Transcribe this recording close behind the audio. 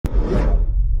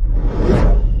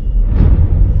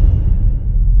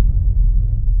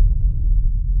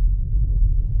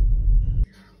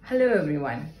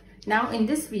everyone. Now in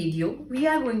this video we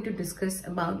are going to discuss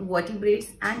about vertebrates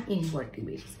and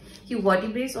invertebrates. कि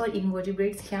vertebrates और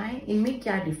invertebrates क्या है, इनमें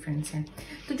क्या difference है.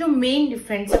 तो जो main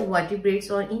difference है vertebrates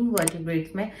और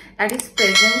invertebrates में, that is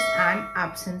presence and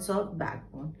absence of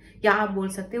backbone. या आप बोल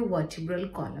सकते हो vertebral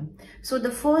column. So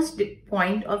the first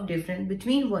point of difference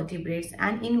between vertebrates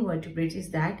and invertebrates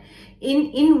is that in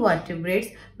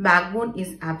invertebrates backbone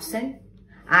is absent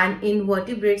and in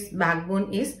vertebrates backbone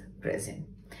is present.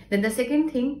 Then the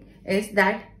second thing is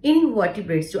that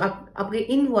invertebrates, जो आपके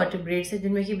invertebrates है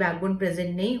जिनमें कि backbone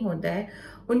present नहीं होता है,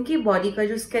 उनकी body का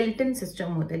जो skeleton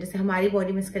system होता है, जैसे हमारी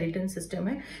बॉडी में skeleton system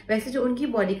है, वैसे जो उनकी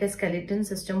बॉडी का skeleton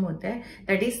system होता है,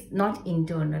 that is not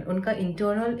internal. उनका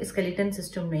internal skeleton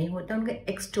system नहीं होता, उनका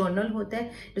external होता है,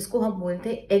 जिसको हम बोलते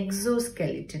हैं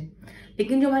exoskeleton.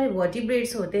 लेकिन जो हमारे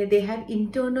vertebrates होते हैं, they have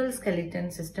internal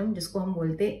skeleton system, जिसको हम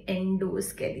बोलते हैं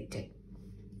endoskeleton.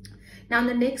 Now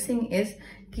the next thing is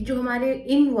कि जो हमारे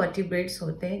इनवर्टिब्रेट्स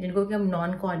होते हैं, जिनको कि हम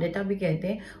नॉन कॉर्डेटा भी कहते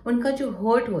हैं, उनका जो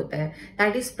हर्ट होता है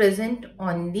that is present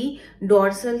on the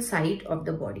dorsal side of the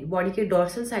body. Body के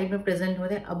डोर्सल साइड में प्रेजेंट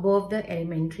होता है अबव द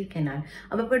एलिमेंट्री कैनाल.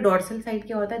 अब आपका डोर्सल साइड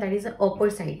क्या होता है, that is the upper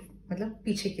side, मतलब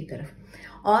पीछे की तरफ.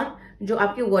 और जो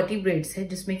आपके वर्टिब्रेट्स है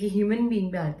जिसमें कि ह्यूमन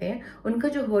बीइंग भी आते हैं, उनका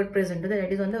जो हर्ट प्रेजेंट होता है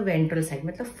that is on the ventral side,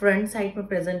 मतलब फ्रंट साइड में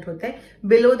प्रेजेंट होता है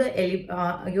below the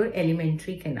your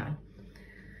alimentary canal.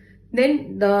 Then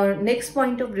the next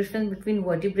point of difference between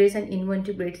vertebrates and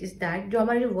invertebrates is that जो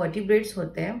हमारे vertebrates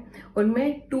होते हैं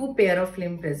उनमें 2 pair of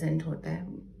limb present होता है,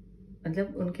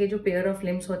 मतलब उनके जो pair of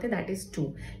limbs होते हैं that is 2.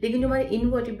 लेकिन जो हमारे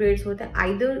invertebrates होते हैं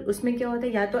either उसमें क्या होता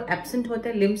है, या तो absent होता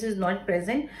है, limbs is not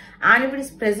present, and if it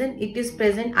is present, it is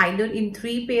present either in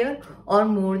 3 pair or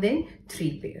more than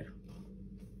 3 pair.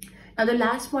 Now the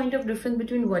last point of difference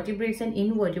between vertebrates and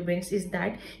invertebrates is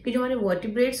that कि जो हमारे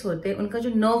vertebrates होते हैं उनका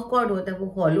जो nerve cord होता है वो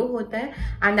hollow होता है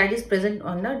and that is present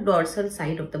on the dorsal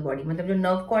side of the body. मतलब जो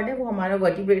nerve cord है वो हमारा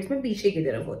vertebrates में पीछे की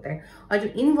तरफ होता है, और जो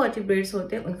invertebrates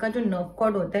होते हैं उनका जो nerve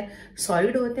cord होता है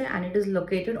solid होता है and it is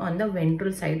located on the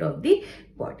ventral side of the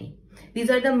body. These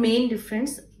are the main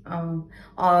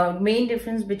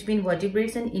difference between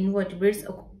vertebrates and invertebrates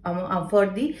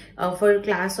for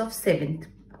class of 7th.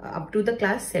 Up to the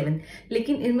class 7.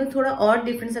 लेकिन इनमें थोड़ा और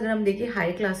difference अगर हम देखें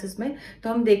हाई क्लासेस में, तो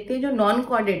हम देखते हैं जो नॉन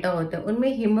कॉर्डेटा होता है उनमें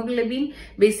हीमोग्लोबिन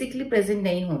बेसिकली प्रेजेंट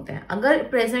नहीं होता है. अगर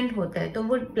प्रेजेंट होता है तो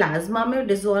वो प्लाज्मा में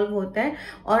डिसॉल्व होता है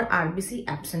और आरबीसी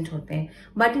एब्सेंट होते हैं.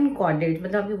 बट इन कॉर्डेट,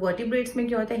 मतलब आपके वर्टिब्रेट्स में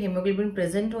क्या होता है, हीमोग्लोबिन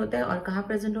प्रेजेंट होता है और कहाँ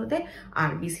प्रेजेंट होता है,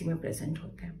 आरबीसी में प्रेजेंट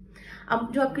होता है.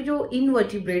 अब जो आपके जो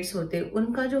इनवर्टिब्रेट्स होते हैं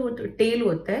उनका जो टेल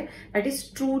होता है दैट इज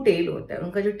ट्रू टेल होता है,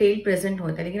 उनका जो टेल प्रेजेंट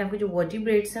होता है. लेकिन आपके जो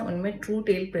वर्टिब्रेट्स हैं उनमें ट्रू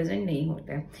टेल प्रेजेंट नहीं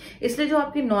होता है. इसलिए जो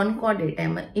आपके नॉन कॉर्डेटा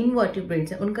है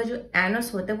इनवर्टिब्रेट्स हैं उनका जो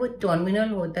एनस होता है वो टर्मिनल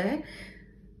होता है,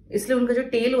 इसलिए उनका जो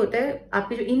टेल होता है.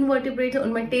 आपके जो इनवर्टिब्रेट है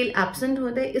उनमें टेल एब्सेंट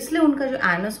होता है, इसलिए उनका जो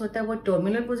एनस होता है वो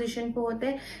टर्मिनल पोजीशन पे होता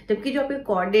है. जबकि जो आपके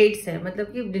कॉर्डेट्स है,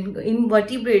 मतलब कि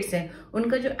इनवर्टिब्रेट्स है,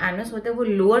 उनका जो एनस होता है वो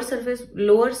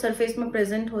लोअर सरफेस में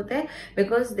प्रेजेंट होता है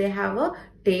because they have a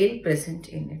tail present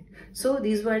in it. So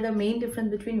these were the main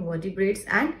difference between vertebrates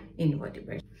and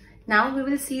invertebrates. Now we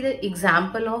will see the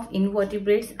example of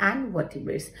invertebrates and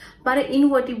vertebrates. पर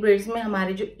invertebrates में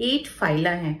हमारे जो 8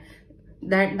 phyla हैं,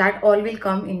 that all will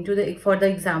come into the for the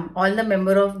exam. All the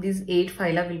member of these 8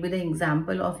 phyla will be the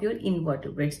example of your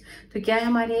invertebrates. तो क्या है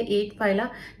हमारे 8 phyla?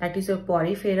 That is your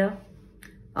porifera,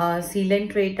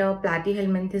 Coelenterata,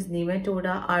 Platyhelminthes,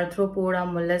 Nematoda, Arthropoda,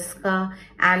 Mollusca,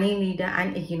 Annelida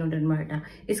and Echinodermata.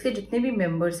 इसके जितने भी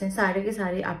members हैं सारे के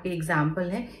सारे आपके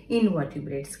example हैं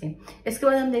invertebrates के. इसके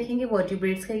बाद हम देखेंगे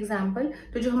vertebrates का example.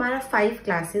 तो जो हमारा 5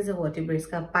 classes है vertebrates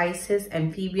का, Pisces,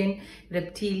 Amphibian,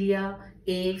 Reptilia,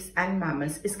 Aves and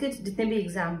Mammals. इसके जितने भी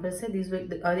examples हैं,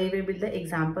 they will be the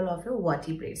example of your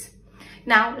vertebrates.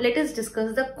 Now let us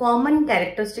discuss the common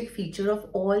characteristic feature of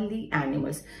all the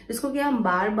animals. जिसको कि हम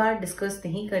बार बार डिस्कस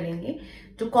नहीं करेंगे.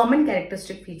 जो कॉमन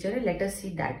कैरेक्टरिस्टिक फीचर है, लेट अस सी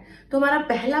दैट. तो हमारा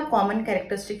पहला कॉमन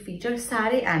कैरेक्टरिस्टिक फीचर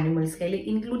सारे एनिमल्स के लिए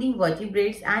इंक्लूडिंग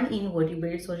वर्टिब्रेट्स एंड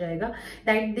इनवर्टिब्रेट्स हो जाएगा,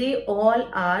 that they all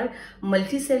are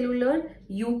multicellular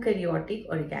eukaryotic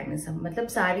organism. मतलब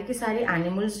सारे के सारे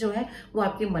एनिमल्स जो है वो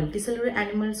आपके मल्टीसेलुलर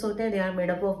एनिमल्स होते हैं. They are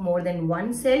made up of more than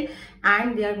 1 cell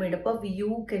and they are made up of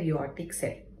eukaryotic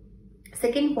cell.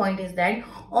 Second point is that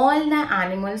all the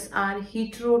animals are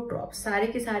heterotrophs. सारे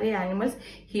के सारे animals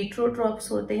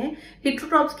heterotrophs होते हैं।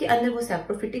 heterotrophs के अंदर वो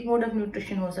saprophytic mode of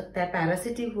nutrition हो सकता है,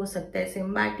 parasitic हो सकता है,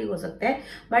 symbiotic हो सकता है,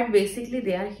 but basically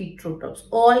they are heterotrophs.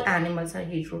 All animals are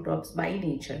heterotrophs by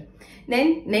nature.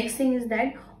 Then next thing is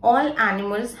that all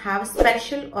animals have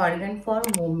special organ for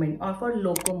movement or for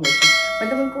locomotion.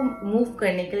 मतलब उनको मूव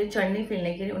करने के लिए, चढ़ने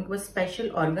फिरने के लिए उनके पास स्पेशल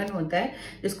ऑर्गन होता है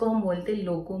जिसको हम बोलते हैं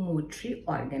locomotory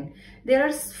organ. There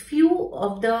are few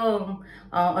of the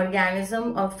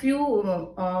organism और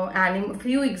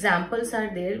few examples are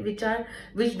there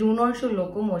which do not show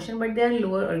locomotion but they are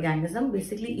lower organism,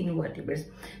 basically invertebrates.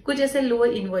 कुछ ऐसे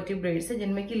lower invertebrates है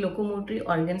जिनमें कि लोकोमोटरी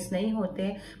ऑर्गन्स नहीं होते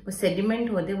हैं, वो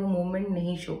सेडिमेंट होते हैं, वो मूवमेंट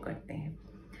नहीं शो करते हैं.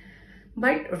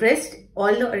 But rest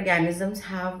all the organisms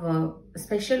have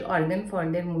special organ for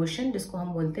their motion जिसको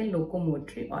हम बोलते हैं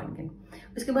locomotory organ.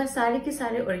 उसके बाद सारे के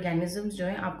सारे organisms जो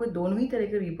हैं आपको दोनों ही तरह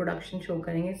के रिप्रोडक्शन शो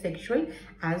करेंगे, sexual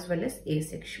as well as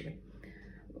asexual.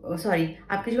 Sorry,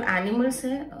 आपके जो एनिमल्स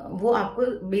हैं वो आपको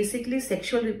बेसिकली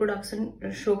सेक्सुअल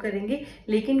रिप्रोडक्शन शो करेंगे,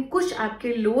 लेकिन कुछ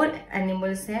आपके लोअर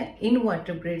एनिमल्स हैं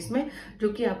इनवर्टेब्रेट्स में जो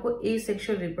कि आपको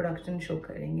एसेक्सुअल रिप्रोडक्शन शो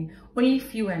करेंगे. Only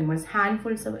few animals,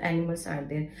 हैंडफुल्स of animals are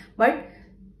there, but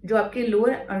जो आपके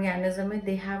लोअर ऑर्गेनिज्म है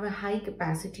they have a high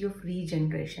capacity of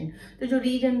regeneration. तो जो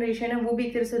रीजनरेशन है वो भी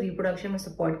एक तरह से रिप्रोडक्शन में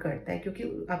सपोर्ट करता है क्योंकि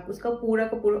आप उसका पूरा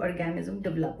का पूरा ऑर्गेनिज्म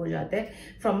डेवलप हो जाता है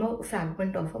from a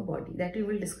fragment of a body. That we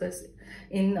will discuss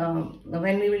in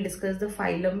when we will discuss the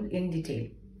phylum in detail.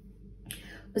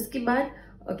 उसके बाद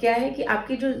क्या है कि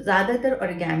आपके जो ज्यादातर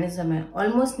ऑर्गेनिज्म है,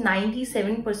 almost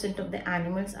 97% of the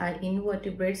animals are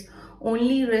invertebrates.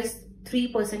 Only rest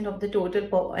 3% of the total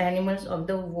animals of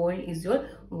the world is your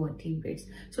vertebrates.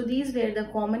 So these were the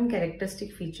common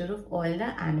characteristic feature of all the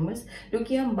animals जो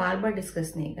कि हम बार बार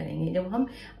डिस्कस नहीं करेंगे. जब हम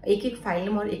एक एक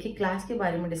फाइलम और एक एक क्लास के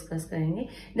बारे में डिस्कस करेंगे,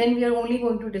 then we are only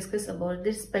going to discuss about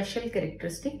this special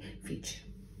characteristic feature.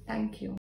 Thank you.